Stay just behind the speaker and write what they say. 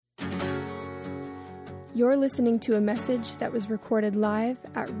You're listening to a message that was recorded live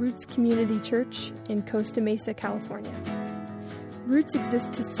at Roots Community Church in Costa Mesa, California. Roots exists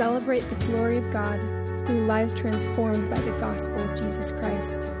to celebrate the glory of God through lives transformed by the gospel of Jesus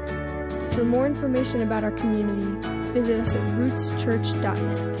Christ. For more information about our community, visit us at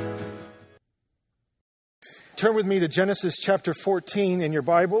rootschurch.net. Turn with me to Genesis chapter 14 in your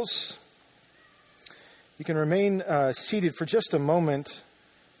Bibles. You can remain seated for just a moment.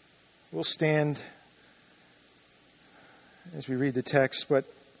 We'll stand as we read the text, but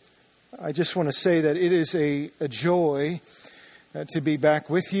I just want to say that it is a joy to be back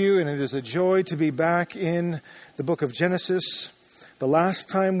with you, and it is a joy to be back in the book of Genesis. The last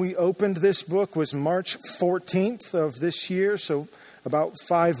time we opened this book was March 14th of this year, so about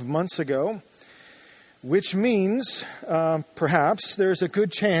 5 months ago, which means perhaps there's a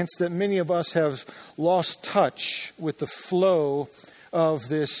good chance that many of us have lost touch with the flow of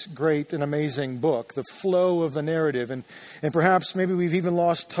this great and amazing book, the flow of the narrative. And perhaps maybe we've even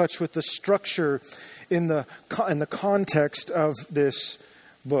lost touch with the structure in the context of this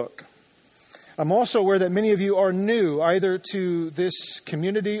book. I'm also aware that many of you are new, either to this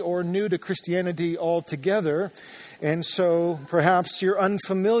community or new to Christianity altogether. And so perhaps you're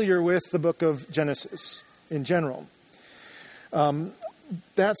unfamiliar with the book of Genesis in general.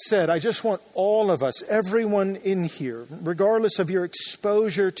 That said, I just want all of us, everyone in here, regardless of your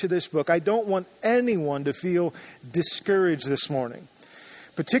exposure to this book, I don't want anyone to feel discouraged this morning.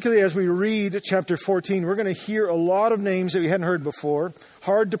 Particularly as we read chapter 14, we're going to hear a lot of names that we hadn't heard before,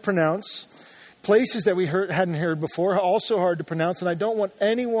 hard to pronounce, places that we hadn't heard before, also hard to pronounce, and I don't want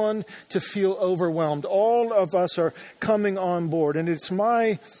anyone to feel overwhelmed. All of us are coming on board, and it's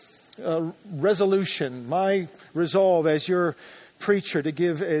my resolution, my resolve as your preacher to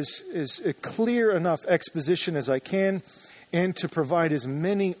give as a clear enough exposition as I can and to provide as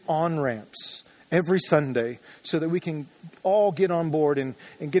many on-ramps every Sunday so that we can all get on board and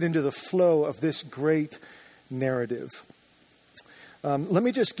get into the flow of this great narrative. Let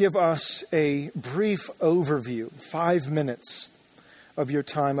me just give us a brief overview, 5 minutes of your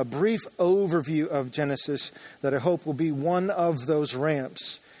time, a brief overview of Genesis that I hope will be one of those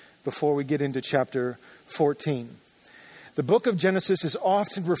ramps before we get into chapter 14. The book of Genesis is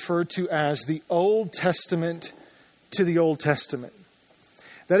often referred to as the Old Testament to the Old Testament.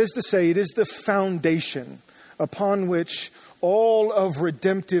 That is to say, it is the foundation upon which all of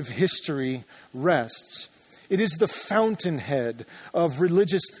redemptive history rests. It is the fountainhead of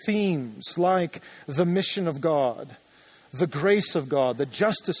religious themes like the mission of God, the grace of God, the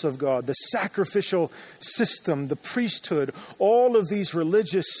justice of God, the sacrificial system, the priesthood, all of these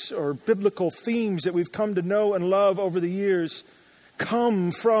religious or biblical themes that we've come to know and love over the years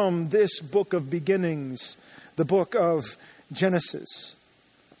come from this book of beginnings, the book of Genesis.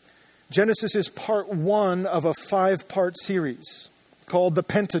 Genesis is part 1 of a 5-part series called the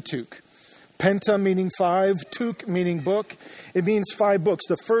Pentateuch. Penta meaning 5, Tuch meaning book. It means 5 books.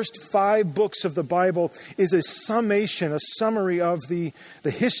 The first 5 books of the Bible is a summation, a summary of the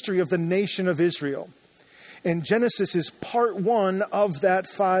history of the nation of Israel. And Genesis is part 1 of that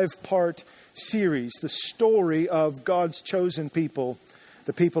 5-part series, the story of God's chosen people,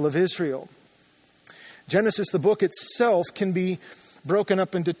 the people of Israel. Genesis, the book itself, can be broken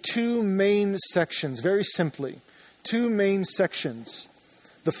up into 2 main sections, very simply. 2 main sections.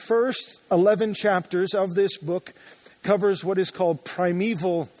 The first 11 chapters of this book covers what is called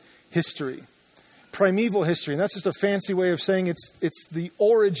primeval history. Primeval history, and that's just a fancy way of saying it's the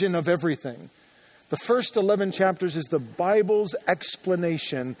origin of everything. The first 11 chapters is the Bible's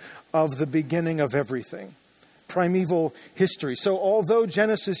explanation of the beginning of everything. Primeval history. So although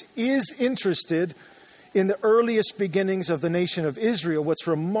Genesis is interested in the earliest beginnings of the nation of Israel, what's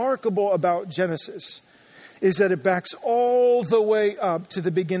remarkable about Genesis is that it backs all the way up to the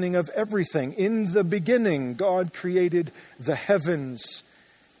beginning of everything. In the beginning, God created the heavens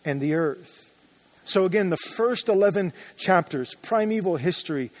and the earth. So again, the first 11 chapters, primeval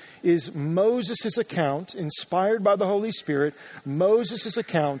history, is Moses' account, inspired by the Holy Spirit, Moses'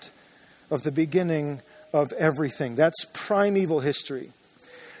 account of the beginning of everything. That's primeval history.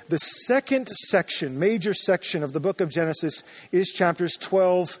 The second section, major section of the book of Genesis is chapters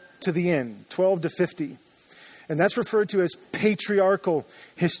 12 to the end, 12 to 50. And that's referred to as patriarchal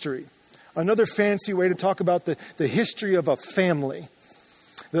history. Another fancy way to talk about the history of a family.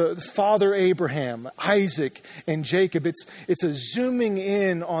 The father Abraham, Isaac, and Jacob. It's a zooming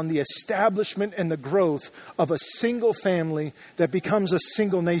in on the establishment and the growth of a single family that becomes a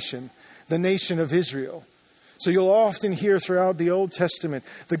single nation, the nation of Israel. So you'll often hear throughout the Old Testament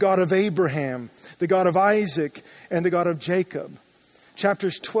the God of Abraham, the God of Isaac, and the God of Jacob.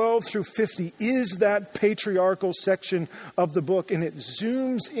 Chapters 12 through 50 is that patriarchal section of the book, and it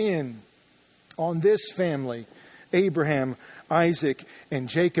zooms in on this family, Abraham, Isaac, and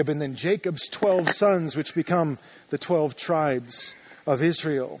Jacob, and then Jacob's 12 sons, which become the 12 tribes of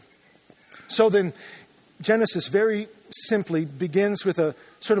Israel. So then, Genesis very simply begins with a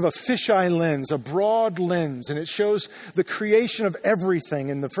sort of a fisheye lens, a broad lens, and it shows the creation of everything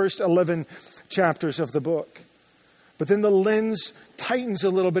in the first 11 chapters of the book. But then the lens tightens a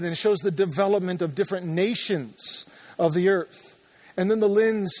little bit and shows the development of different nations of the earth. And then the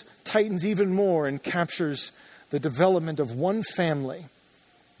lens tightens even more and captures the development of one family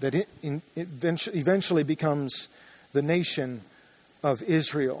that it eventually becomes the nation of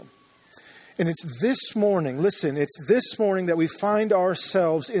Israel. And it's this morning, listen, it's this morning that we find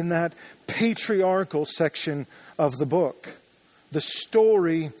ourselves in that patriarchal section of the book, the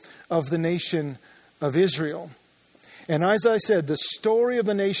story of the nation of Israel. And as I said, the story of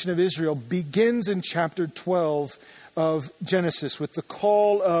the nation of Israel begins in chapter 12 of Genesis with the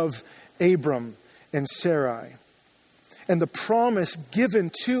call of Abram and Sarai. And the promise given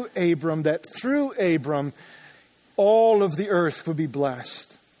to Abram that through Abram, all of the earth would be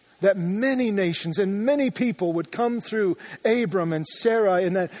blessed. That many nations and many people would come through Abram and Sarai.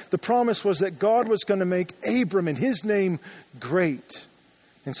 And that the promise was that God was going to make Abram and his name great.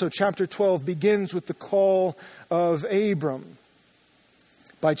 And so chapter 12 begins with the call of Abram.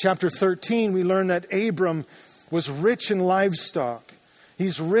 By chapter 13, we learn that Abram was rich in livestock.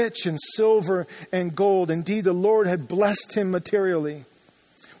 He's rich in silver and gold. Indeed, the Lord had blessed him materially.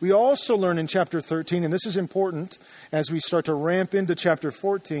 We also learn in chapter 13, and this is important as we start to ramp into chapter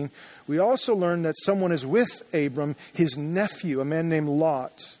 14, we also learn that someone is with Abram, his nephew, a man named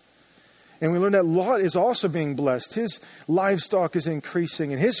Lot. And we learn that Lot is also being blessed. His livestock is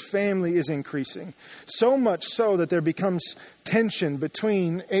increasing and his family is increasing. So much so that there becomes tension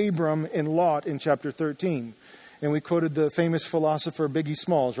between Abram and Lot in chapter 13. And we quoted the famous philosopher Biggie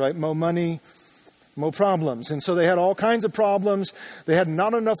Smalls, right? Mo money, mo problems. And so they had all kinds of problems. They had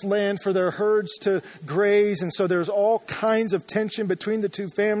not enough land for their herds to graze. And so there's all kinds of tension between the two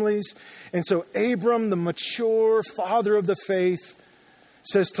families. And so Abram, the mature father of the faith,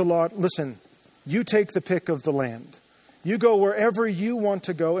 says to Lot, listen, you take the pick of the land. You go wherever you want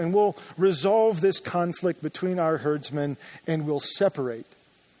to go, and we'll resolve this conflict between our herdsmen, and we'll separate.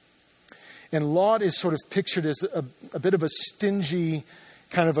 And Lot is sort of pictured as a bit of a stingy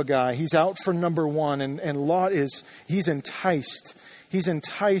kind of a guy. He's out for number one, and Lot he's enticed. He's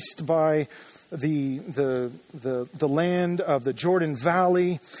enticed by the land of the Jordan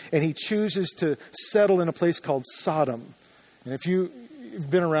Valley, and he chooses to settle in a place called Sodom. And if you've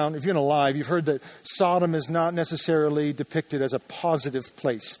been alive, you've heard that Sodom is not necessarily depicted as a positive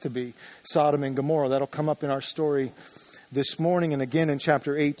place to be. Sodom and Gomorrah, that'll come up in our story this morning and again in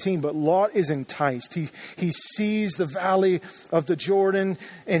chapter 18. But Lot is enticed. He sees the valley of the Jordan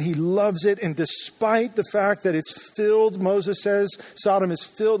and he loves it. And despite the fact that it's filled, Moses says, Sodom is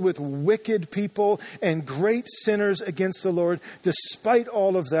filled with wicked people and great sinners against the Lord. Despite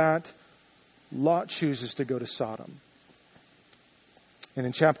all of that, Lot chooses to go to Sodom. And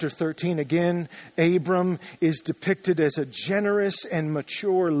in chapter 13, again, Abram is depicted as a generous and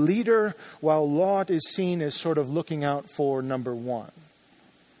mature leader, while Lot is seen as sort of looking out for number one.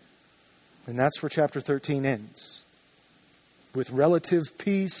 And that's where chapter 13 ends, with relative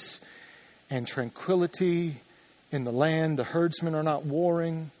peace and tranquility in the land. The herdsmen are not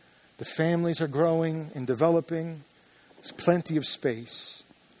warring. The families are growing and developing. There's plenty of space.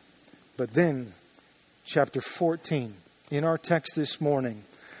 But then, chapter 14, in our text this morning,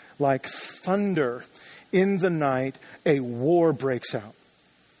 like thunder in the night, a war breaks out.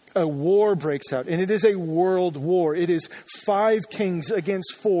 A war breaks out, and it is a world war. It is 5 kings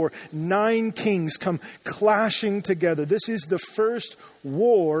against 4. 9 kings come clashing together. This is the first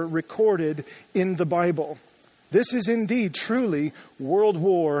war recorded in the Bible. This is indeed, truly, World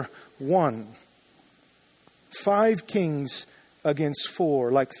War I. 5 kings against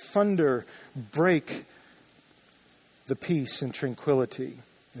 4, like thunder, break the peace and tranquility.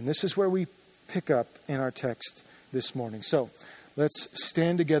 And this is where we pick up in our text this morning. So let's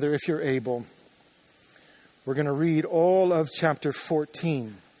stand together if you're able. We're going to read all of chapter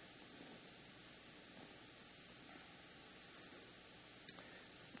 14.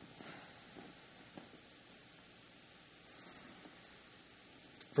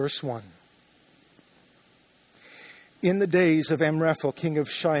 Verse 1. In the days of Amraphel, king of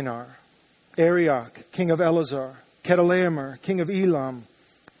Shinar, Arioch, king of Elazar, Chedorlaomer, king of Elam,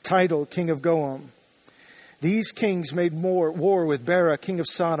 Tidal, king of Goam. These kings made war with Bera, king of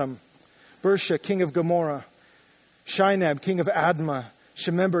Sodom, Bersha, king of Gomorrah, Shinab, king of Admah,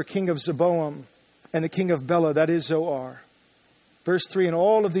 Shemember, king of Zeboam, and the king of Bela, that is Zoar. Verse 3, and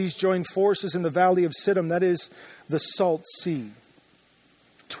all of these joined forces in the valley of Siddim, that is the Salt Sea.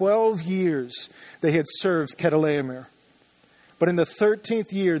 12 years they had served Chedorlaomer. But in the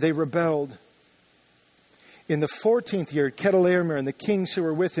 13th year they rebelled. In the 14th year, Chedorlaomer and the kings who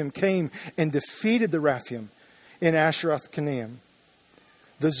were with him came and defeated the Rephaim in Asheroth Karnaim,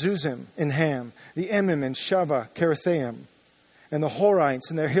 the Zuzim in Ham, the Emim in Shaveh Kerethaim, and the Horites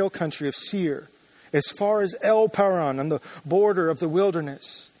in their hill country of Seir, as far as El Paran on the border of the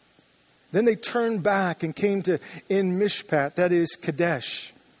wilderness. Then they turned back and came to En Mishpat, that is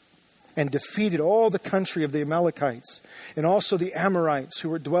Kadesh, and defeated all the country of the Amalekites, and also the Amorites who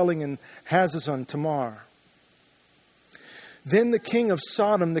were dwelling in Hazazon Tamar. Then the king of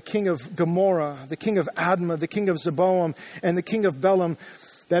Sodom, the king of Gomorrah, the king of Admah, the king of Zeboam, and the king of Belam,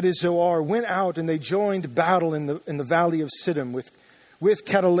 that is Zoar, went out and they joined battle in the valley of Siddim with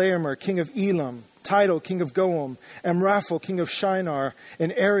Chedorlaomer, king of Elam, Tidal, king of Goam, Amraphel, king of Shinar,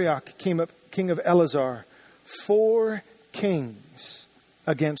 and Arioch, king of Elazar. 4 kings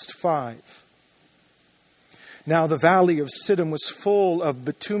against 5. Now the valley of Siddim was full of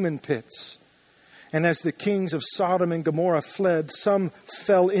bitumen pits. And as the kings of Sodom and Gomorrah fled, some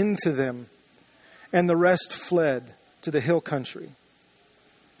fell into them, and the rest fled to the hill country.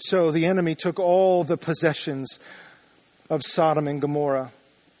 So the enemy took all the possessions of Sodom and Gomorrah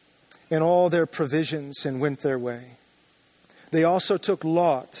and all their provisions and went their way. They also took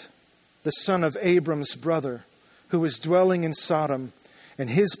Lot, the son of Abram's brother, who was dwelling in Sodom, and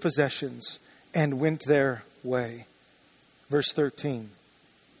his possessions, and went their way. Verse 13.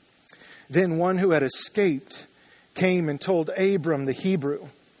 Then one who had escaped came and told Abram the Hebrew,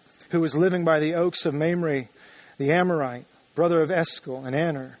 who was living by the oaks of Mamre, the Amorite, brother of Eshcol and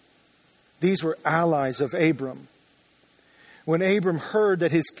Aner. These were allies of Abram. When Abram heard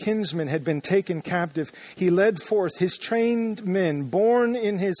that his kinsmen had been taken captive, he led forth his trained men born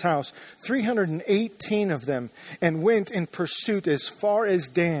in his house, 318 of them, and went in pursuit as far as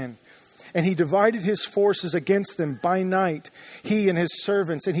Dan. And he divided his forces against them by night, he and his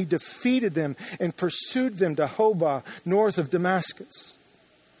servants, and he defeated them and pursued them to Hobah, north of Damascus.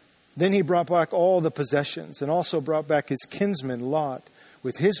 Then he brought back all the possessions, and also brought back his kinsman Lot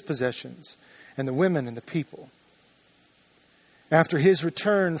with his possessions, and the women and the people. After his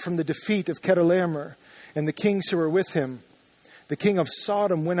return from the defeat of Chedorlaomer and the kings who were with him, the king of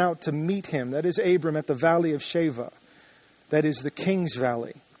Sodom went out to meet him, that is Abram, at the valley of Shaveh, that is the king's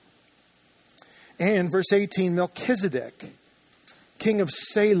valley. And verse 18, Melchizedek, king of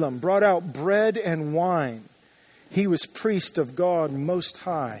Salem, brought out bread and wine. He was priest of God Most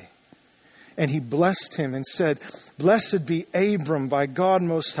High. And he blessed him and said, Blessed be Abram by God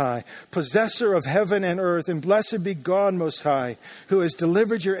Most High, possessor of heaven and earth, and blessed be God Most High, who has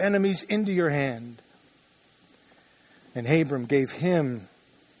delivered your enemies into your hand. And Abram gave him,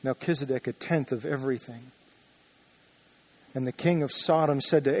 Melchizedek, 1/10 of everything. And the king of Sodom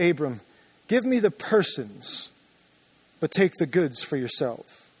said to Abram, Give me the persons, but take the goods for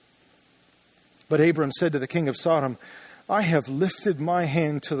yourself. But Abram said to the king of Sodom, I have lifted my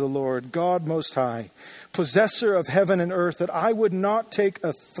hand to the Lord, God Most High, possessor of heaven and earth, that I would not take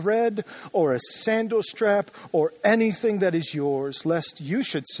a thread or a sandal strap or anything that is yours, lest you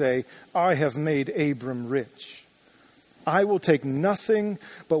should say, I have made Abram rich. I will take nothing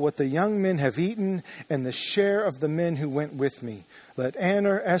but what the young men have eaten and the share of the men who went with me. Let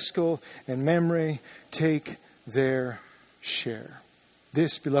Aner, Eshcol, and Mamre take their share.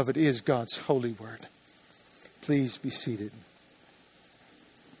 This, beloved, is God's holy word. Please be seated.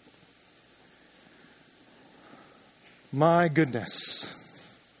 My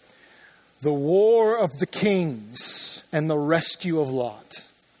goodness. The war of the kings and the rescue of Lot.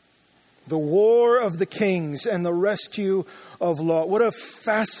 The war of the kings and the rescue of Lot. What a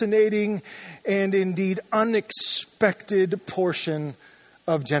fascinating and indeed unexpected portion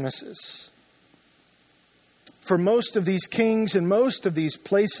of Genesis. For most of these kings and most of these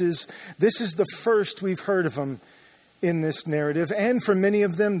places, this is the first we've heard of them in this narrative. And for many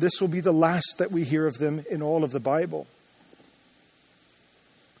of them, this will be the last that we hear of them in all of the Bible.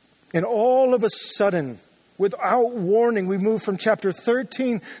 And all of a sudden, without warning, we move from chapter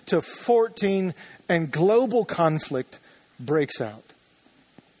 13 to 14, and global conflict breaks out.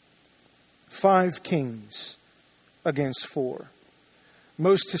 5 kings against 4.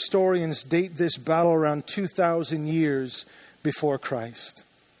 Most historians date this battle around 2,000 years before Christ.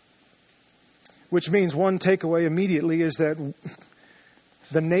 Which means one takeaway immediately is that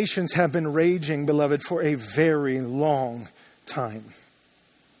the nations have been raging, beloved, for a very long time.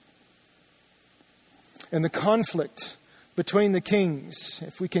 and the conflict between the kings,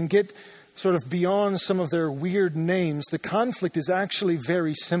 if we can get sort of beyond some of their weird names, the conflict is actually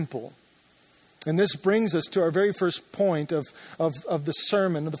very simple. And this brings us to our very first point of the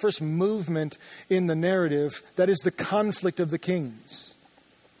sermon, the first movement in the narrative, that is the conflict of the kings.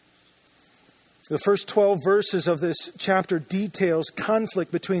 The first 12 verses of this chapter details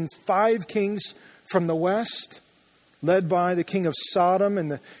conflict between 5 kings from the west, led by the king of Sodom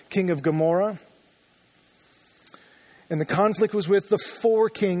and the king of Gomorrah. And the conflict was with the 4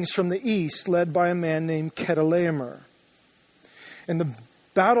 kings from the east, led by a man named Chedorlaomer. And the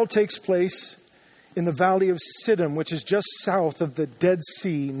battle takes place in the valley of Siddim, which is just south of the Dead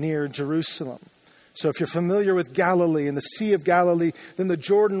Sea near Jerusalem. So if you're familiar with Galilee and the Sea of Galilee, then the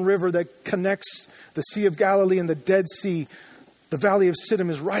Jordan River that connects the Sea of Galilee and the Dead Sea, the valley of Siddim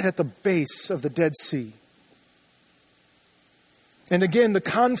is right at the base of the Dead Sea. And again, the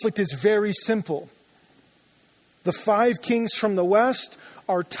conflict is very simple. The 5 kings from the west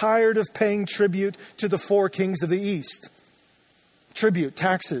are tired of paying tribute to the 4 kings of the east. Tribute,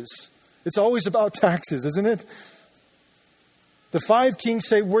 taxes. It's always about taxes, isn't it? The 5 kings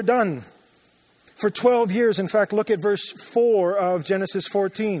say, we're done. For 12 years, in fact, look at verse 4 of Genesis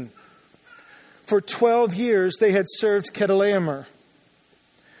 14. For 12 years they had served Chedorlaomer,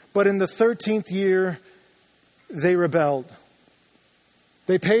 but in the 13th year they rebelled.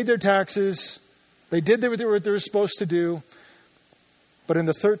 They paid their taxes. They did what they were supposed to do. But in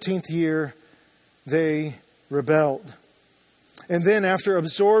the 13th year, they rebelled. And then after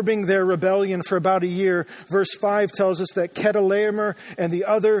absorbing their rebellion for about a year, verse 5 tells us that Chedorlaomer and the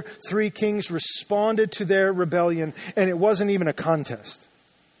other 3 kings responded to their rebellion, and it wasn't even a contest.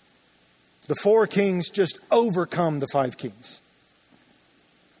 The 4 kings just overcome the 5 kings.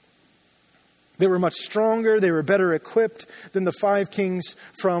 They were much stronger, they were better equipped than the 5 kings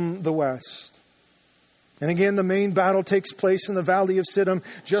from the west. And again, the main battle takes place in the valley of Siddim,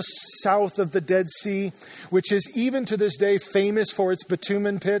 just south of the Dead Sea, which is even to this day famous for its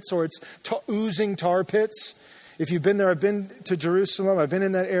bitumen pits or its oozing tar pits. If you've been there, I've been to Jerusalem, I've been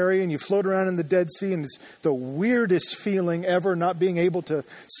in that area, and you float around in the Dead Sea, and it's the weirdest feeling ever, not being able to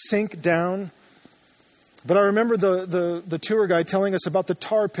sink down. But I remember the tour guide telling us about the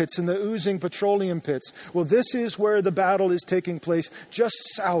tar pits and the oozing petroleum pits. Well, this is where the battle is taking place,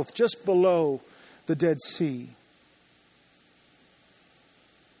 just south, just below the Dead Sea.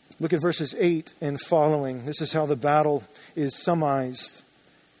 Look at verses 8 and following. This is how the battle is summarized.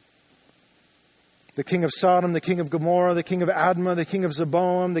 The king of Sodom, the king of Gomorrah, the king of Admah, the king of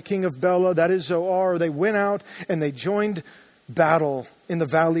Zeboam, the king of Bela, that is Zoar, they went out and they joined battle in the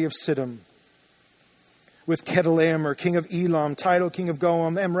valley of Siddim with Chedorlaomer, king of Elam, Tidal, king of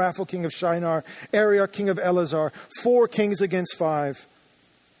Goam, Amraphel, king of Shinar, Arioch, king of Elazar, 4 kings against 5.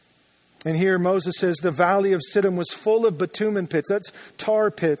 And here Moses says the valley of Siddim was full of bitumen pits. That's tar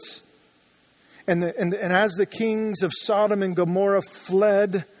pits. And as the kings of Sodom and Gomorrah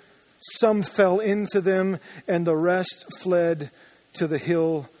fled, some fell into them and the rest fled to the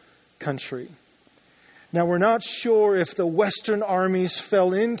hill country. Now we're not sure if the Western armies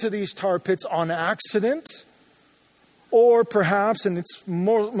fell into these tar pits on accident, or perhaps, and it's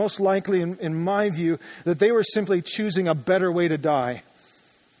most likely in my view, that they were simply choosing a better way to die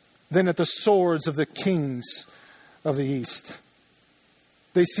than at the swords of the kings of the east.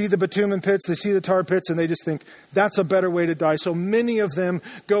 They see the bitumen pits, they see the tar pits, and they just think, that's a better way to die. So many of them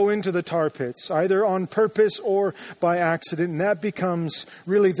go into the tar pits, either on purpose or by accident. And that becomes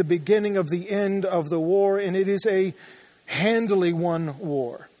really the beginning of the end of the war, and it is a handily won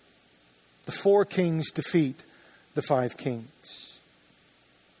war. The 4 kings defeat the 5 kings.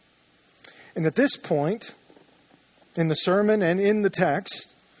 And at this point, in the sermon and in the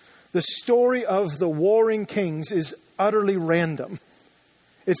text, the story of the warring kings is utterly random.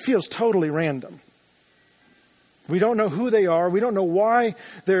 It feels totally random. We don't know who they are. We don't know why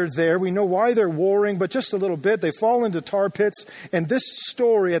they're there. We know why they're warring, but just a little bit. They fall into tar pits, and this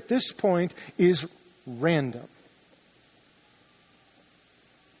story at this point is random.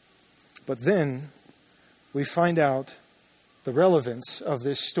 But then we find out the relevance of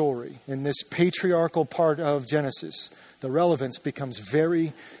this story in this patriarchal part of Genesis. The relevance becomes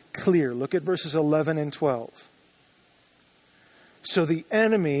very clear. Look at verses 11 and 12. So the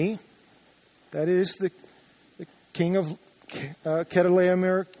enemy, that is the king of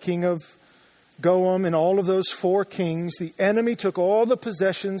Chedorlaomer, king of Goam, and all of those 4 kings, the enemy took all the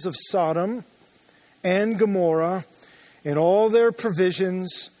possessions of Sodom and Gomorrah and all their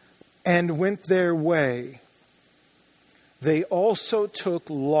provisions and went their way. They also took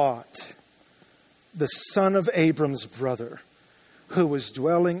Lot, the son of Abram's brother, who was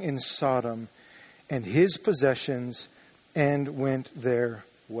dwelling in Sodom, and his possessions and went their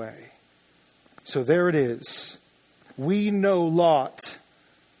way. So there it is. We know Lot.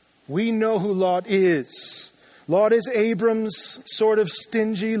 We know who Lot is. Lot is Abram's sort of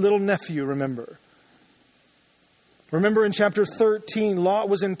stingy little nephew, remember. Remember in chapter 13, Lot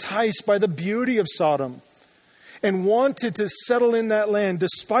was enticed by the beauty of Sodom and wanted to settle in that land,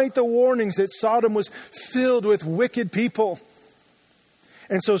 despite the warnings that Sodom was filled with wicked people.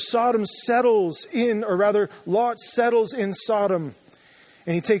 And so Lot settles in Sodom,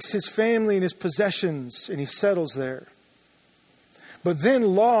 and he takes his family and his possessions, and he settles there. But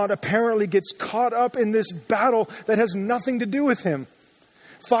then Lot apparently gets caught up in this battle that has nothing to do with him.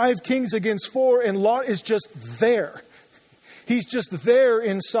 5 kings against 4, and Lot is just there. He's just there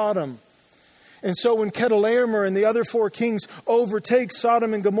in Sodom. And so when Chedorlaomer and the other 4 kings overtake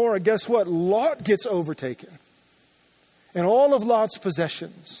Sodom and Gomorrah, guess what? Lot gets overtaken. And all of Lot's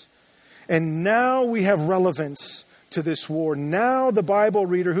possessions. And now we have relevance to this war. Now the Bible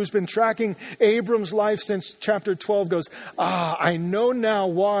reader who's been tracking Abram's life since chapter 12 goes, I know now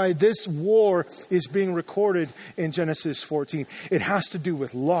why this war is being recorded in Genesis 14. It has to do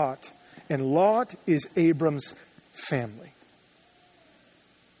with Lot. And Lot is Abram's family.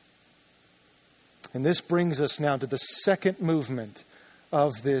 And this brings us now to the second movement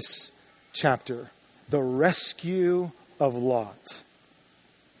of this chapter, the rescue of Lot.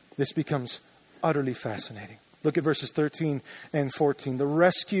 This becomes utterly fascinating. Look at verses 13 and 14. The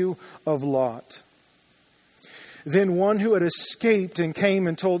rescue of Lot. Then one who had escaped and came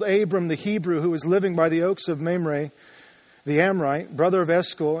and told Abram the Hebrew, who was living by the oaks of Mamre, the Amorite, brother of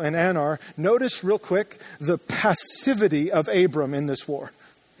Eshcol and Aner. Notice real quick the passivity of Abram in this war.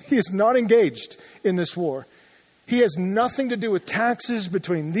 He is not engaged in this war. He has nothing to do with taxes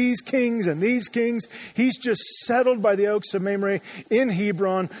between these kings and these kings. He's just settled by the oaks of Mamre in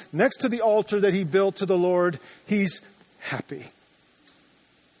Hebron, next to the altar that he built to the Lord. He's happy.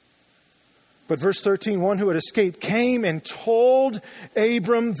 But verse 13, one who had escaped came and told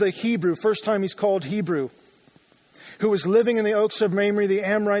Abram the Hebrew, first time he's called Hebrew, who was living in the oaks of Mamre, the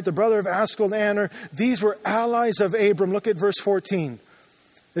Amorite, the brother of Eshcol and Aner. These were allies of Abram. Look at verse 14.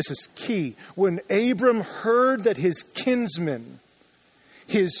 This is key. When Abram heard that his kinsmen,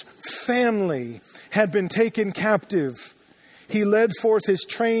 his family, had been taken captive, he led forth his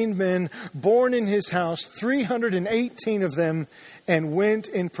trained men, born in his house, 318 of them, and went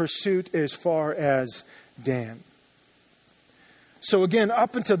in pursuit as far as Dan. So again,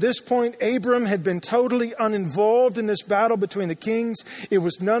 up until this point, Abram had been totally uninvolved in this battle between the kings. It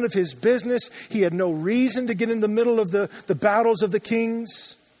was none of his business. He had no reason to get in the middle of the battles of the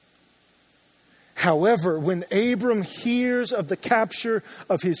kings. However, when Abram hears of the capture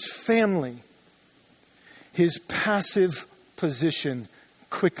of his family, his passive position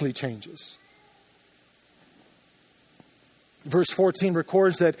quickly changes. Verse 14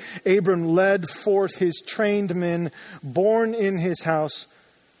 records that Abram led forth his trained men, born in his house.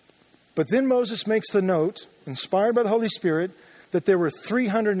 But then Moses makes the note, inspired by the Holy Spirit, that there were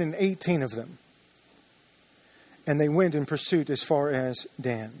 318 of them. And they went in pursuit as far as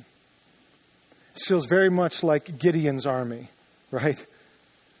Dan. This feels very much like Gideon's army, right?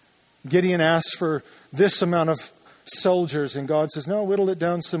 Gideon asks for this amount of soldiers, and God says, no, whittle it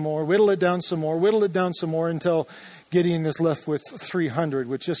down some more, whittle it down some more, whittle it down some more, until Gideon is left with 300,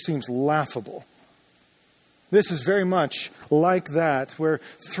 which just seems laughable. This is very much like that, where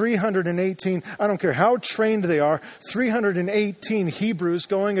 318, I don't care how trained they are, 318 Hebrews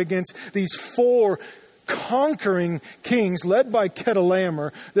going against these 4 conquering kings led by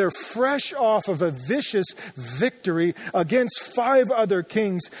Chedorlaomer. They're fresh off of a vicious victory against 5 other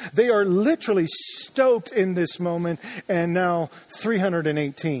kings. They are literally stoked in this moment, and now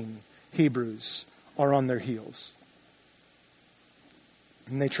 318 Hebrews are on their heels.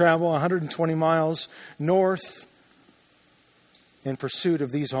 And they travel 120 miles north in pursuit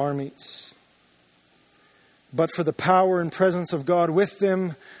of these armies. But for the power and presence of God with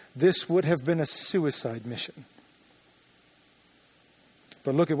them, this would have been a suicide mission.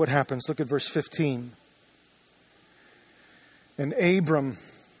 But look at what happens. Look at verse 15. And Abram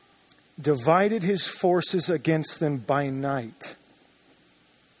divided his forces against them by night.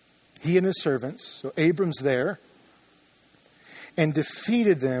 He and his servants, so Abram's there, and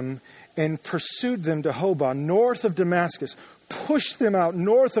defeated them and pursued them to Hobah, north of Damascus, pushed them out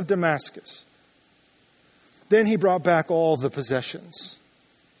north of Damascus. Then he brought back all the possessions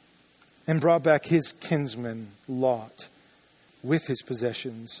and brought back his kinsman Lot with his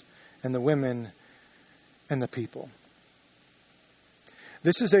possessions and the women and the people.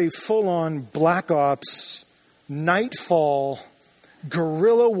 This is a full-on Black Ops, nightfall,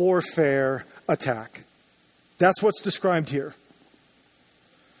 guerrilla warfare attack. That's what's described here.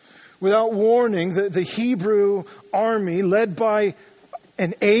 Without warning, the Hebrew army, led by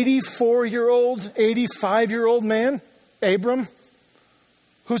an 84-year-old, 85-year-old man, Abram,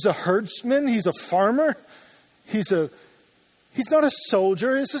 who's a herdsman, he's a farmer, he's not a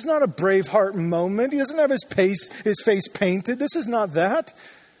soldier. This is not a Braveheart moment. He doesn't have his face painted. This is not that.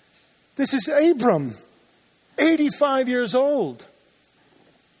 This is Abram, 85 years old.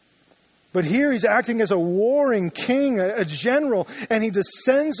 But here he's acting as a warring king, a general, and he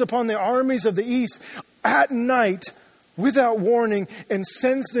descends upon the armies of the east at night without warning and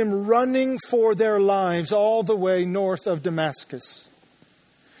sends them running for their lives all the way north of Damascus.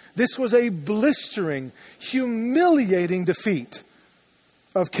 This was a blistering, humiliating defeat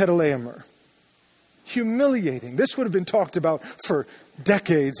of Chedorlaomer. Humiliating. This would have been talked about for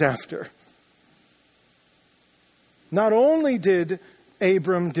decades after. Not only did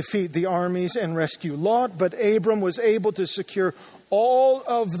Abram defeat the armies and rescue Lot, but Abram was able to secure all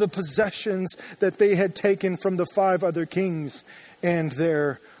of the possessions that they had taken from the 5 other kings and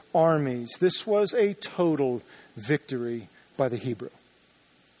their armies. This was a total victory by the Hebrew.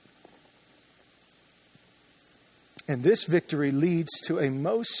 And this victory leads to a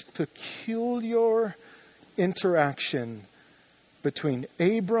most peculiar interaction between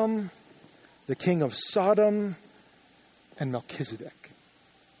Abram, the king of Sodom, and Melchizedek.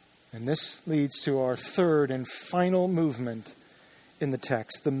 And this leads to our third and final movement in the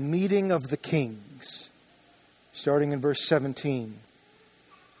text, the meeting of the kings, starting in verse 17.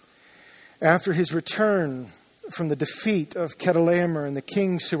 After his return from the defeat of Chedorlaomer and the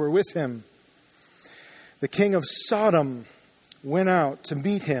kings who were with him, the king of Sodom went out to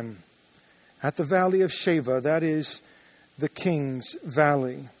meet him at the valley of Sheva, that is the king's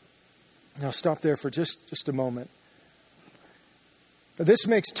valley. Now stop there for just a moment. This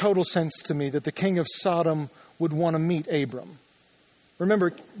makes total sense to me that the king of Sodom would want to meet Abram.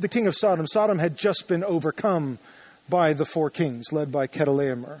 Remember, the king of Sodom had just been overcome by the 4 kings led by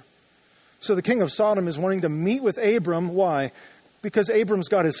Chedorlaomer. So the king of Sodom is wanting to meet with Abram. Why? Because Abram's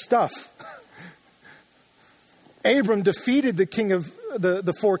got his stuff. Abram defeated the king of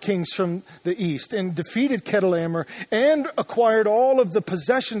the 4 kings from the east and defeated Chedorlaomer and acquired all of the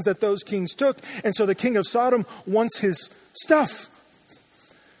possessions that those kings took. And so the king of Sodom wants his stuff,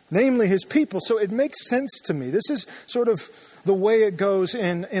 namely his people. So it makes sense to me. This is sort of the way it goes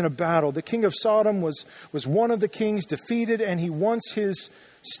in a battle. The king of Sodom was one of the kings defeated, and he wants his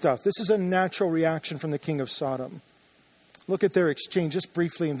stuff. This is a natural reaction from the king of Sodom. Look at their exchange just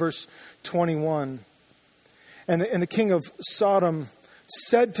briefly in verse 21. And the king of Sodom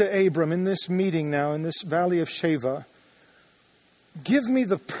said to Abram in this meeting now, in this valley of Sheva, "Give me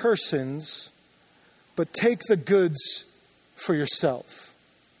the persons, but take the goods for yourself."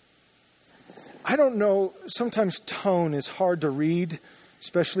 I don't know, sometimes tone is hard to read,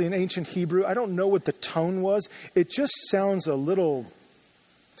 especially in ancient Hebrew. I don't know what the tone was. It just sounds a little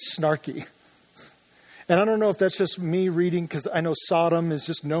snarky. And I don't know if that's just me reading, because I know Sodom is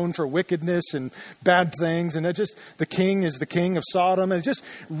just known for wickedness and bad things. And the king is the king of Sodom. And it just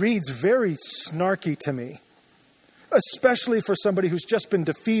reads very snarky to me, especially for somebody who's just been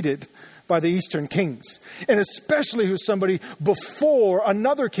defeated by the eastern kings. And especially who's somebody before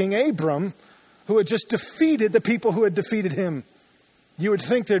another king, Abram, who had just defeated the people who had defeated him. You would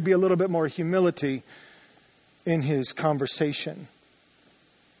think there'd be a little bit more humility in his conversation.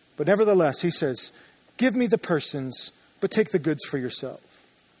 But nevertheless, he says, "Give me the persons, but take the goods for yourself."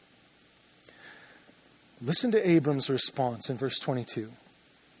 Listen to Abram's response in verse 22.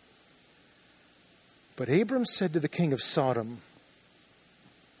 But Abram said to the king of Sodom,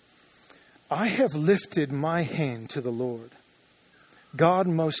 "I have lifted my hand to the Lord, God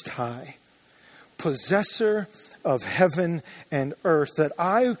Most High, possessor of heaven and earth, that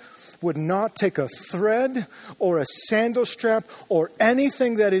I would not take a thread or a sandal strap or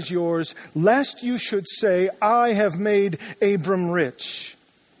anything that is yours, lest you should say, 'I have made Abram rich.'"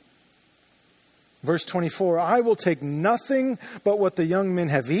 Verse 24, "I will take nothing but what the young men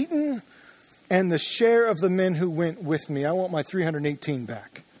have eaten and the share of the men who went with me." I want my 318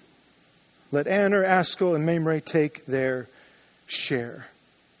 back. "Let Aner, Askel, and Mamre take their share."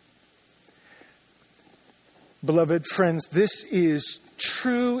 Beloved friends, this is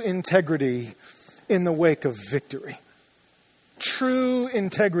true integrity in the wake of victory. True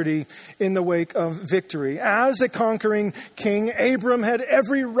integrity in the wake of victory. As a conquering king, Abram had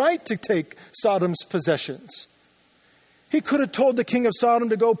every right to take Sodom's possessions. He could have told the king of Sodom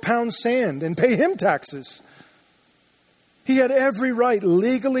to go pound sand and pay him taxes. He had every right,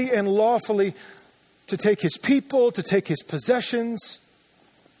 legally and lawfully, to take his people, to take his possessions.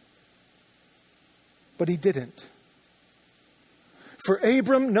 But he didn't. For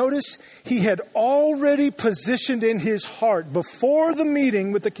Abram, notice, he had already positioned in his heart, before the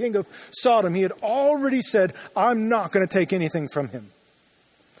meeting with the king of Sodom, he had already said, I'm not going to take anything from him.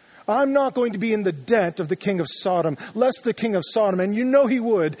 I'm not going to be in the debt of the king of Sodom, lest the king of Sodom, and you know he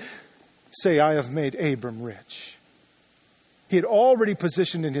would, say, I have made Abram rich. He had already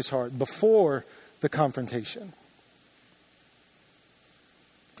positioned in his heart before the confrontation.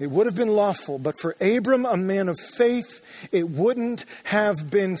 It would have been lawful, but for Abram, a man of faith, it wouldn't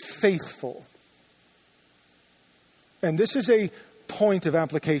have been faithful. And this is a point of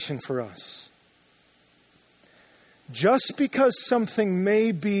application for us. Just because something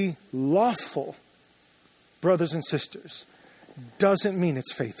may be lawful, brothers and sisters, doesn't mean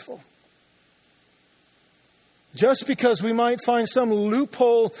it's faithful. Just because we might find some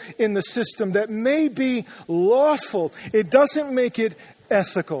loophole in the system that may be lawful, it doesn't make it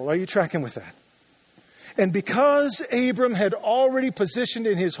ethical. Are you tracking with that? And because Abram had already positioned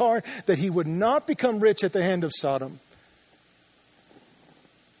in his heart that he would not become rich at the hand of Sodom,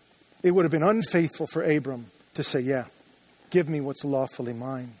 it would have been unfaithful for Abram to say, yeah, give me what's lawfully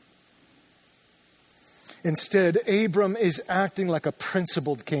mine. Instead, Abram is acting like a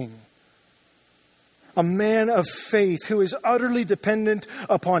principled king. A man of faith who is utterly dependent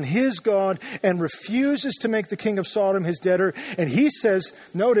upon his God and refuses to make the king of Sodom his debtor. And he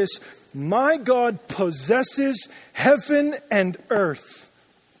says, notice, my God possesses heaven and earth.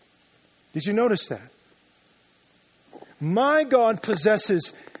 Did you notice that? My God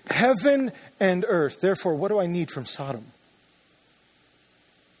possesses heaven and earth. Therefore, what do I need from Sodom?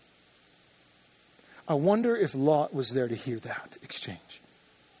 I wonder if Lot was there to hear that exchange.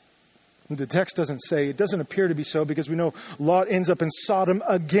 The text doesn't say, it doesn't appear to be so, because we know Lot ends up in Sodom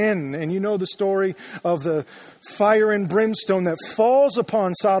again. And you know the story of the fire and brimstone that falls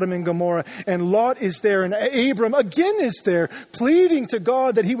upon Sodom and Gomorrah. And Lot is there, and Abram again is there, pleading to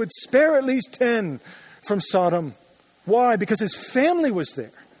God that he would spare at least 10 from Sodom. Why? Because his family was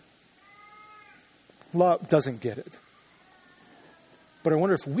there. Lot doesn't get it. But I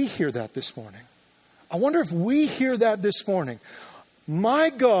wonder if we hear that this morning. I wonder if we hear that this morning. My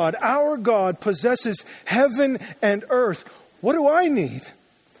God, our God, possesses heaven and earth. What do I need?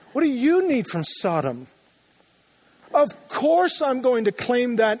 What do you need from Sodom? Of course I'm going to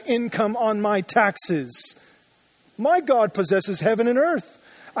claim that income on my taxes. My God possesses heaven and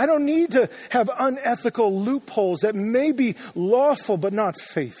earth. I don't need to have unethical loopholes that may be lawful but not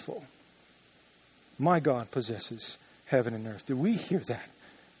faithful. My God possesses heaven and earth. Do we hear that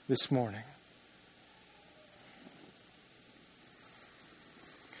this morning?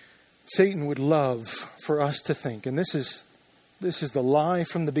 Satan would love for us to think, and this is the lie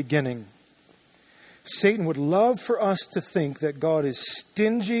from the beginning. Satan would love for us to think that God is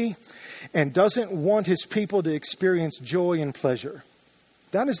stingy and doesn't want his people to experience joy and pleasure.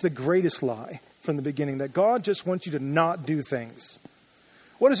 That is the greatest lie from the beginning, that God just wants you to not do things.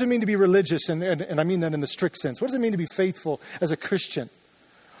 What does it mean to be religious? And I mean that in the strict sense. What does it mean to be faithful as a Christian?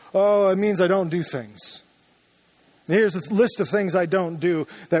 Oh, it means I don't do things. Here's a list of things I don't do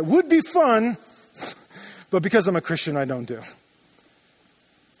that would be fun, but because I'm a Christian, I don't do.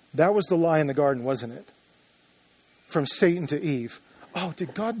 That was the lie in the garden, wasn't it? From Satan to Eve. Oh,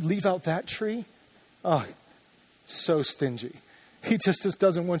 did God leave out that tree? Oh, so stingy. He just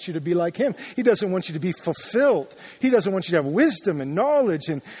doesn't want you to be like him. He doesn't want you to be fulfilled. He doesn't want you to have wisdom and knowledge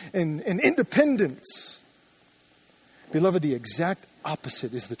and independence. Beloved, the exact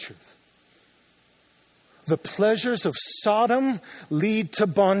opposite is the truth. The pleasures of Sodom lead to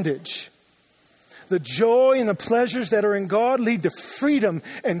bondage. The joy and the pleasures that are in God lead to freedom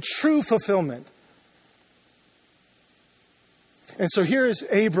and true fulfillment. And so here is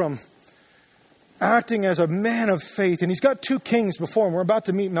Abram acting as a man of faith. And he's got two kings before him. We're about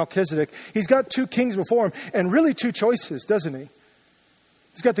to meet Melchizedek. He's got two kings before him, and really two choices, doesn't he?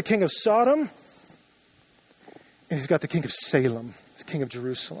 He's got the king of Sodom, and he's got the king of Salem, the king of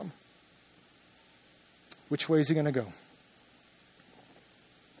Jerusalem. Which way is he going to go?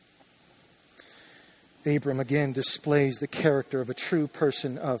 Abram again displays the character of a true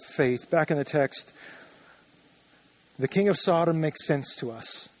person of faith. Back in the text, the king of Sodom makes sense to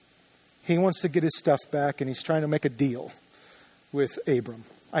us. He wants to get his stuff back, and he's trying to make a deal with Abram.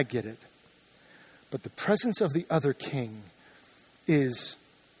 I get it. But the presence of the other king is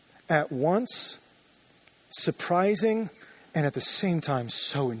at once surprising and at the same time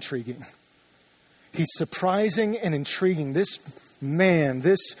so intriguing. He's surprising and intriguing. This man,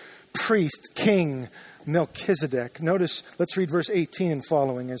 this priest, king, Melchizedek. Notice, let's read verse 18 and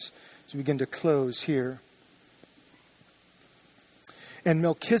following as we begin to close here. And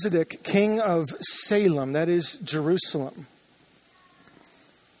Melchizedek, king of Salem, that is Jerusalem,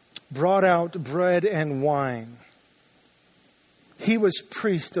 brought out bread and wine. He was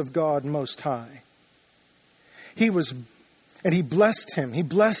priest of God Most High. And he blessed him. He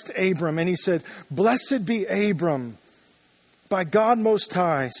blessed Abram, and he said, "Blessed be Abram by God Most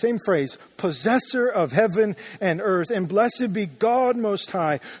High," same phrase, "possessor of heaven and earth, and blessed be God Most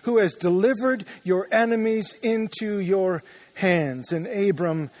High, who has delivered your enemies into your hands." And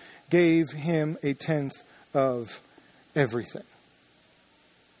Abram gave him a tenth of everything.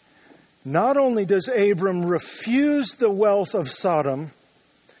 Not only does Abram refuse the wealth of Sodom,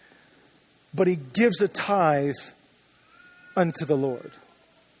 but he gives a tithe unto the Lord.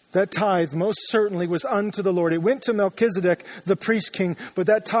 That tithe most certainly was unto the Lord. It went to Melchizedek, the priest king, but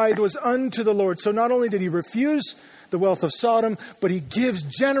that tithe was unto the Lord. So not only did he refuse the wealth of Sodom, but he gives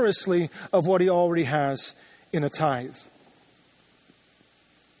generously of what he already has in a tithe.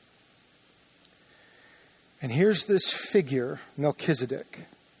 And here's this figure, Melchizedek.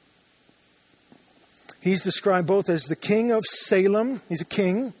 He's described both as the king of Salem, he's a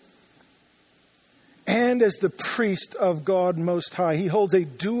king, and as the priest of God Most High. He holds a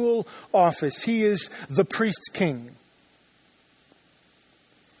dual office. He is the priest king.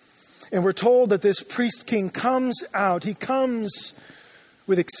 And we're told that this priest king comes out. He comes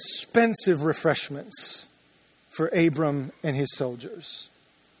with expensive refreshments for Abram and his soldiers.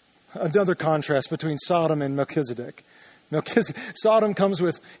 Another contrast between Sodom and Melchizedek. Sodom comes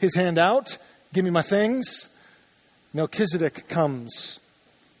with his hand out, "Give me my things." Melchizedek comes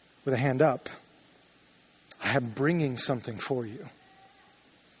with a hand up. "I am bringing something for you."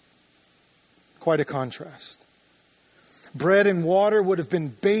 Quite a contrast. Bread and water would have been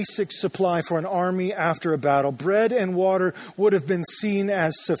basic supply for an army after a battle. Bread and water would have been seen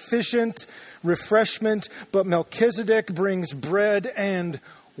as sufficient refreshment, but Melchizedek brings bread and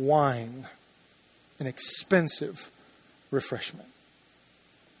wine, an expensive refreshment.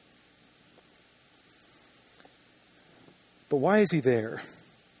 But why is he there?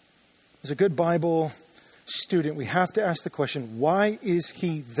 As a good Bible student, we have to ask the question, why is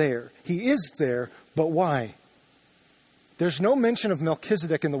he there? He is there, but why? There's no mention of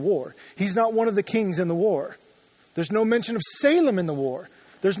Melchizedek in the war. He's not one of the kings in the war. There's no mention of Salem in the war.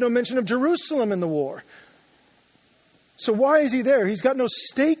 There's no mention of Jerusalem in the war. So why is he there? He's got no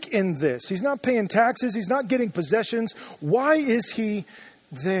stake in this. He's not paying taxes. He's not getting possessions. Why is he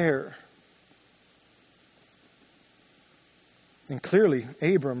there? And clearly,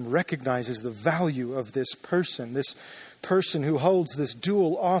 Abram recognizes the value of this person who holds this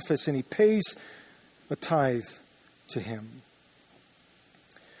dual office, and he pays a tithe to him.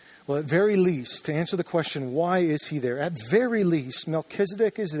 Well, at very least, to answer the question, why is he there? At very least,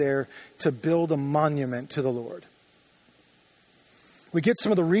 Melchizedek is there to build a monument to the Lord. We get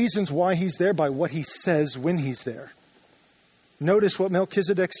some of the reasons why he's there by what he says when he's there. Notice what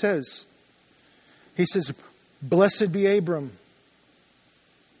Melchizedek says. He says, "Blessed be Abram."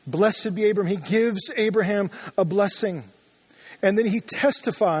 Blessed be Abram. He gives Abraham a blessing. And then he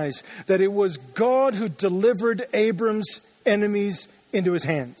testifies that it was God who delivered Abram's enemies into his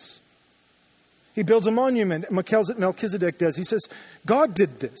hands. He builds a monument. Melchizedek does. He says, God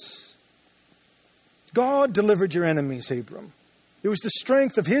did this. God delivered your enemies, Abram. It was the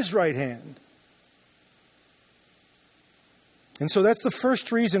strength of his right hand. And so that's the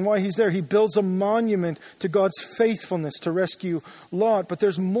first reason why he's there. He builds a monument to God's faithfulness to rescue Lot. But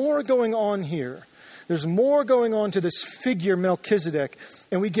there's more going on here. There's more going on to this figure, Melchizedek.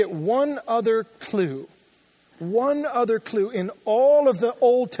 And we get one other clue in all of the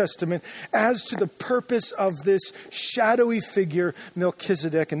Old Testament as to the purpose of this shadowy figure,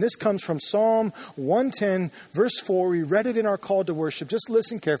 Melchizedek. And this comes from Psalm 110, verse 4. We read it in our call to worship. Just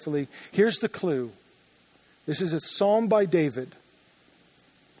listen carefully. Here's the clue. This is a psalm by David.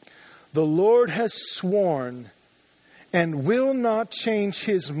 The Lord has sworn and will not change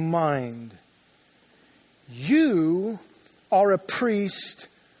his mind. You are a priest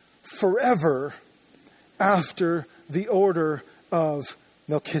forever after the order of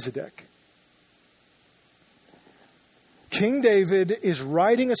Melchizedek. King David is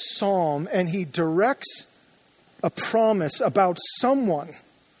writing a psalm, and he directs a promise about someone.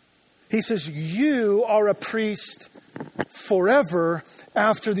 He says, you are a priest forever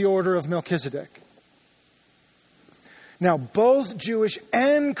after the order of Melchizedek. Now, both Jewish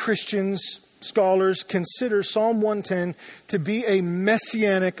and Christian scholars consider Psalm 110 to be a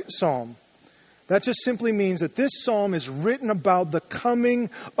messianic psalm. That just simply means that this psalm is written about the coming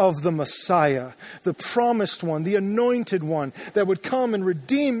of the Messiah, the promised one, the anointed one that would come and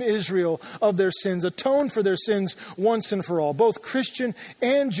redeem Israel of their sins, atone for their sins once and for all. Both Christian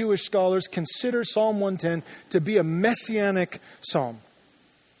and Jewish scholars consider Psalm 110 to be a messianic psalm.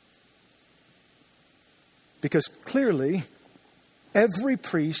 Because clearly, every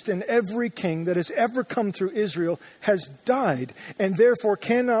priest and every king that has ever come through Israel has died, and therefore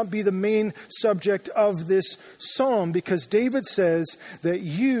cannot be the main subject of this psalm, because David says that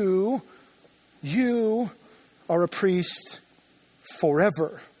you are a priest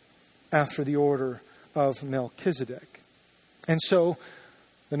forever after the order of Melchizedek. And so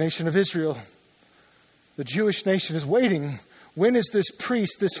the nation of Israel, the Jewish nation, is waiting. When is this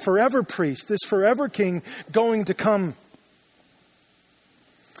priest, this forever king, going to come?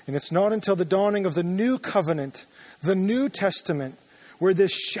 And it's not until the dawning of the new covenant, the New Testament, where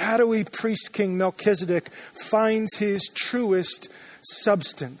this shadowy priest king Melchizedek finds his truest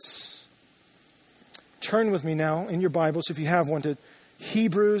substance. Turn with me now in your Bibles, if you have one, to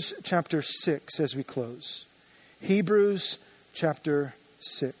Hebrews chapter 6 as we close. Hebrews chapter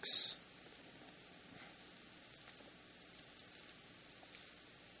 6.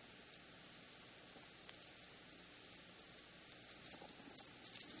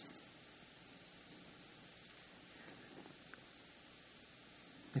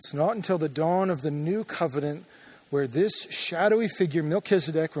 It's not until the dawn of the new covenant where this shadowy figure,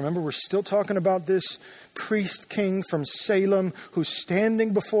 Melchizedek, remember we're still talking about this priest king from Salem who's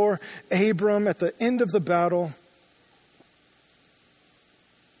standing before Abram at the end of the battle.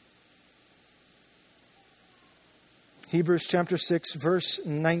 Hebrews chapter 6, verse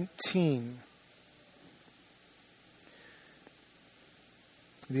 19.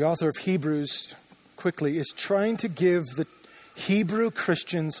 The author of Hebrews, quickly, is trying to give the Hebrew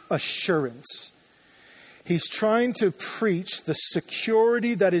Christians assurance. He's trying to preach the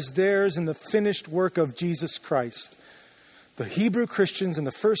security that is theirs in the finished work of Jesus Christ. The Hebrew Christians in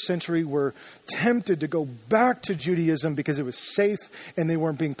the first century were tempted to go back to Judaism because it was safe and they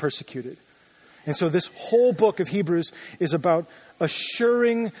weren't being persecuted. And so this whole book of Hebrews is about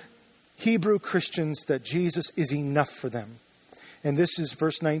assuring Hebrew Christians that Jesus is enough for them. And this is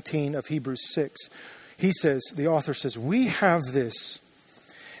verse 19 of Hebrews 6. He says, the author says, we have this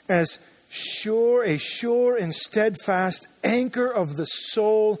as a sure and steadfast anchor of the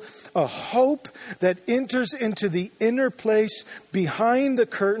soul, a hope that enters into the inner place behind the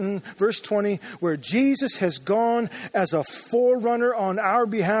curtain, verse 20, where Jesus has gone as a forerunner on our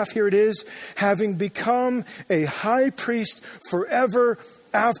behalf. Here it is, having become a high priest forever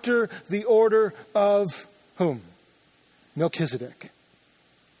after the order of whom? Melchizedek.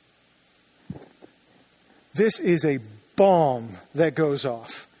 This is a bomb that goes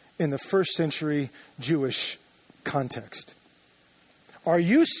off in the first century Jewish context. Are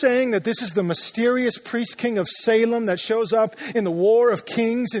you saying that this is the mysterious priest king of Salem that shows up in the War of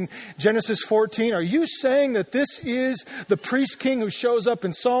Kings in Genesis 14? Are you saying that this is the priest king who shows up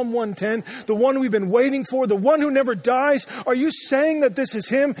in Psalm 110, the one we've been waiting for, the one who never dies? Are you saying that this is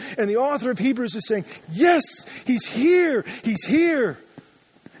him? And the author of Hebrews is saying, yes, he's here. He's here.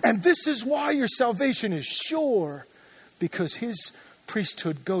 And this is why your salvation is sure, because his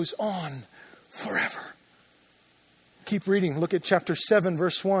priesthood goes on forever. Keep reading. Look at chapter 7,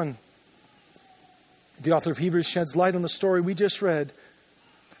 verse 1. The author of Hebrews sheds light on the story we just read.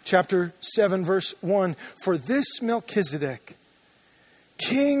 Chapter 7, verse 1. For this Melchizedek,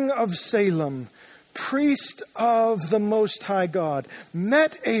 king of Salem, priest of the Most High God,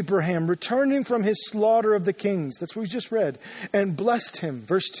 met Abraham returning from his slaughter of the kings. That's what we just read. And blessed him.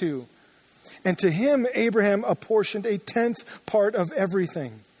 Verse 2. And to him Abraham apportioned a 10th part of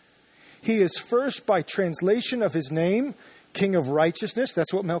everything. He is first, by translation of his name, King of Righteousness.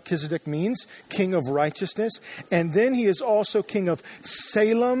 That's what Melchizedek means, King of Righteousness. And then he is also King of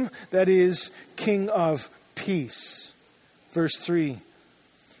Salem, that is, King of Peace. Verse 3.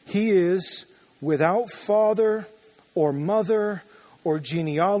 He is without father or mother or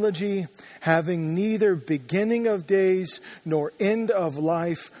genealogy, having neither beginning of days nor end of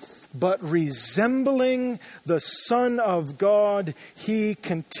life, but resembling the Son of God, he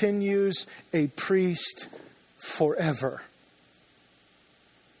continues a priest forever.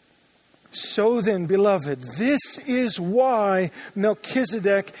 So then, beloved, this is why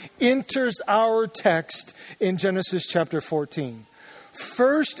Melchizedek enters our text in Genesis chapter 14.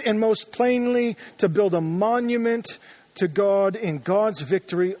 First and most plainly, to build a monument to God in God's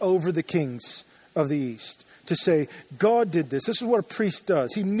victory over the kings of the East. To say, God did this. This is what a priest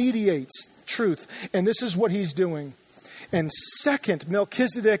does. He mediates truth. And this is what he's doing. And second,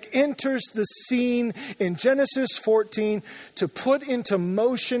 Melchizedek enters the scene in Genesis 14 to put into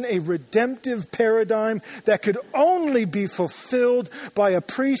motion a redemptive paradigm that could only be fulfilled by a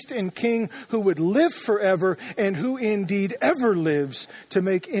priest and king who would live forever and who indeed ever lives to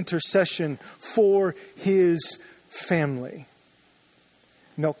make intercession for his family.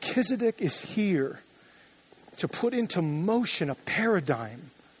 Melchizedek is here to put into motion a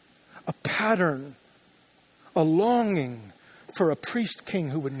paradigm, a pattern, a longing for a priest king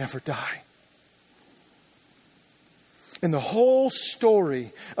who would never die. And the whole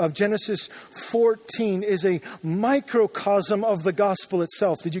story of Genesis 14 is a microcosm of the gospel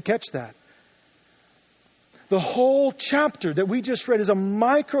itself. Did you catch that? The whole chapter that we just read is a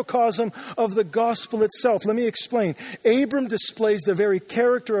microcosm of the gospel itself. Let me explain. Abram displays the very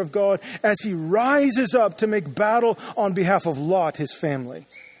character of God as he rises up to make battle on behalf of Lot, his family.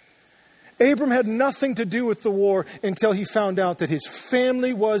 Abram had nothing to do with the war until he found out that his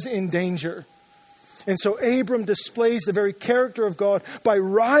family was in danger. And so Abram displays the very character of God by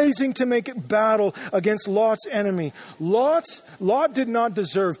rising to make battle against Lot's enemy. Lot did not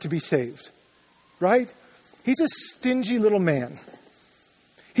deserve to be saved, right? He's a stingy little man.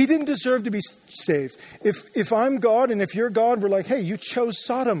 He didn't deserve to be saved. If I'm God and if you're God, we're like, hey, you chose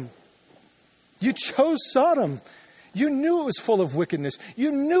Sodom. You chose Sodom. You knew it was full of wickedness. You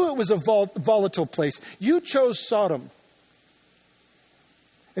knew it was a volatile place. You chose Sodom.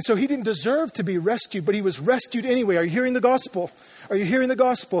 And so he didn't deserve to be rescued, but he was rescued anyway. Are you hearing the gospel? Are you hearing the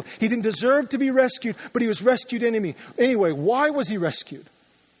gospel? He didn't deserve to be rescued, but he was rescued anyway. Why was he rescued?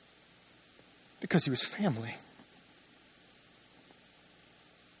 Because he was family.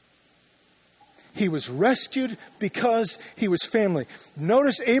 He was rescued because he was family.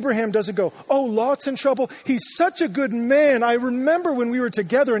 Notice Abraham doesn't go, oh, Lot's in trouble. He's such a good man. I remember when we were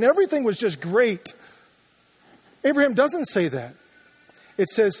together and everything was just great. Abraham doesn't say that. It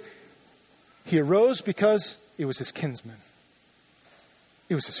says he arose because it was his kinsman.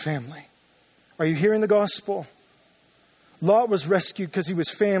 It was his family. Are you hearing the gospel? Lot was rescued because he was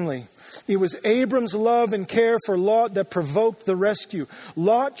family. It was Abram's love and care for Lot that provoked the rescue.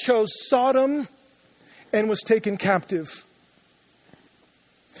 Lot chose Sodom and was taken captive.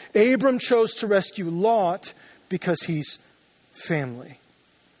 Abram chose to rescue Lot because he's family.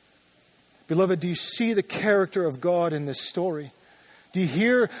 Beloved, do you see the character of God in this story? Do you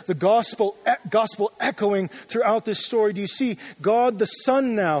hear the gospel echoing throughout this story? Do you see God the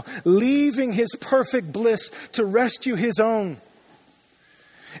Son now leaving his perfect bliss to rescue his own?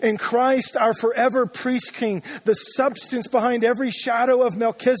 In Christ, our forever priest king, the substance behind every shadow of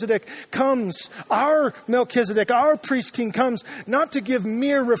Melchizedek comes. Our Melchizedek, our priest king comes not to give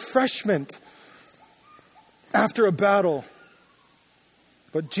mere refreshment after a battle,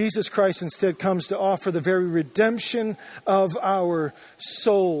 but Jesus Christ instead comes to offer the very redemption of our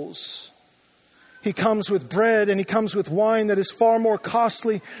souls. He comes with bread and he comes with wine that is far more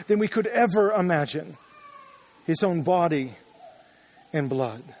costly than we could ever imagine. His own body and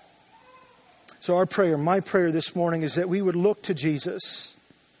blood. So our prayer, my prayer this morning is that we would look to Jesus,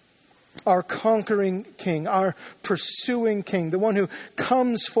 our conquering King, our pursuing King, the one who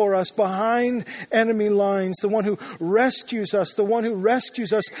comes for us behind enemy lines, the one who rescues us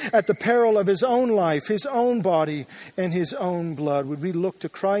at the peril of his own life, his own body, and his own blood. Would we look to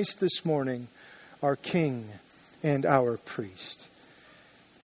Christ this morning, our King and our priest?